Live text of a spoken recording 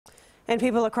And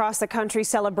people across the country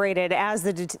celebrated as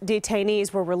the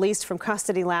detainees were released from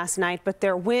custody last night, but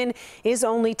their win is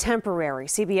only temporary.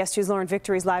 CBS 2's Lauren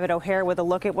Victory is live at O'Hare with a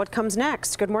look at what comes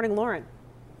next. Good morning, Lauren.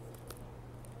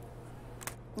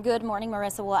 Good morning,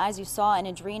 Marissa. Well, as you saw in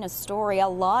Adrina's story, a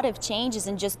lot of changes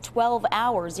in just 12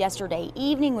 hours yesterday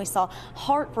evening. We saw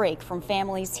heartbreak from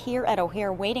families here at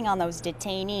O'Hare waiting on those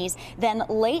detainees. Then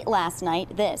late last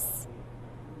night, this.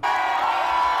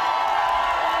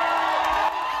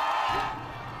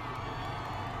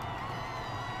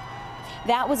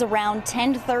 That was around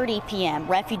 10:30 p.m.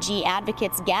 Refugee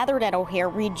advocates gathered at O'Hare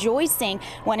rejoicing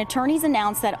when attorneys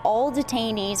announced that all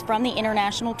detainees from the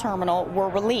international terminal were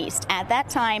released. At that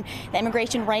time, the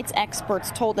immigration rights experts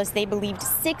told us they believed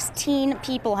 16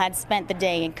 people had spent the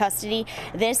day in custody.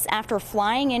 This after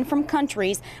flying in from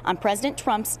countries on President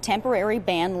Trump's temporary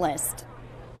ban list.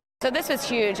 So this was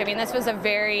huge. I mean, this was a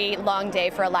very long day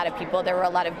for a lot of people. There were a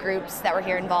lot of groups that were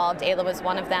here involved. Ayla was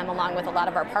one of them, along with a lot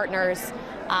of our partners.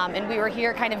 And we were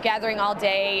here kind of gathering all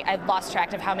day. I've lost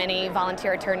track of how many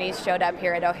volunteer attorneys showed up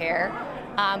here at O'Hare.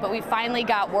 But we finally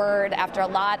got word after a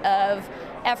lot of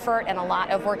effort and a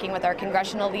lot of working with our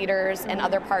congressional leaders and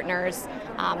other partners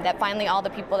that finally all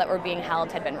the people that were being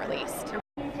held had been released.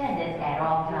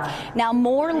 Now,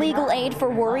 more legal aid for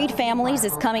worried families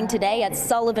is coming today at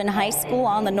Sullivan High School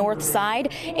on the north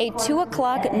side. A 2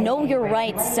 o'clock Know Your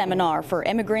Rights seminar for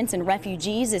immigrants and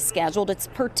refugees is scheduled. It's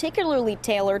particularly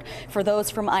tailored for those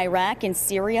from Iraq and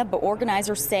Syria, but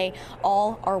organizers say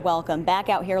all are welcome. Back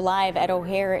out here live at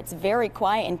O'Hare, it's very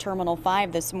quiet in Terminal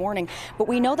 5 this morning, but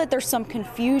we know that there's some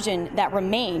confusion that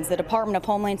remains. The Department of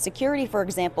Homeland Security, for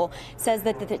example, says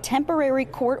that the temporary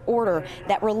court order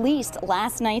that released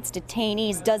last night's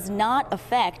detainees does not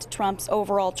affect Trump's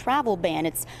overall travel ban.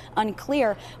 It's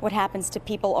unclear what happens to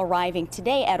people arriving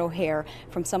today at O'Hare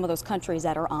from some of those countries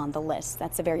that are on the list.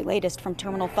 That's the very latest from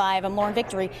Terminal 5. I'm Lauren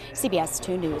Victory, CBS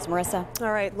 2 News. Marissa.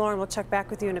 All right, Lauren, we'll check back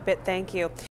with you in a bit. Thank you.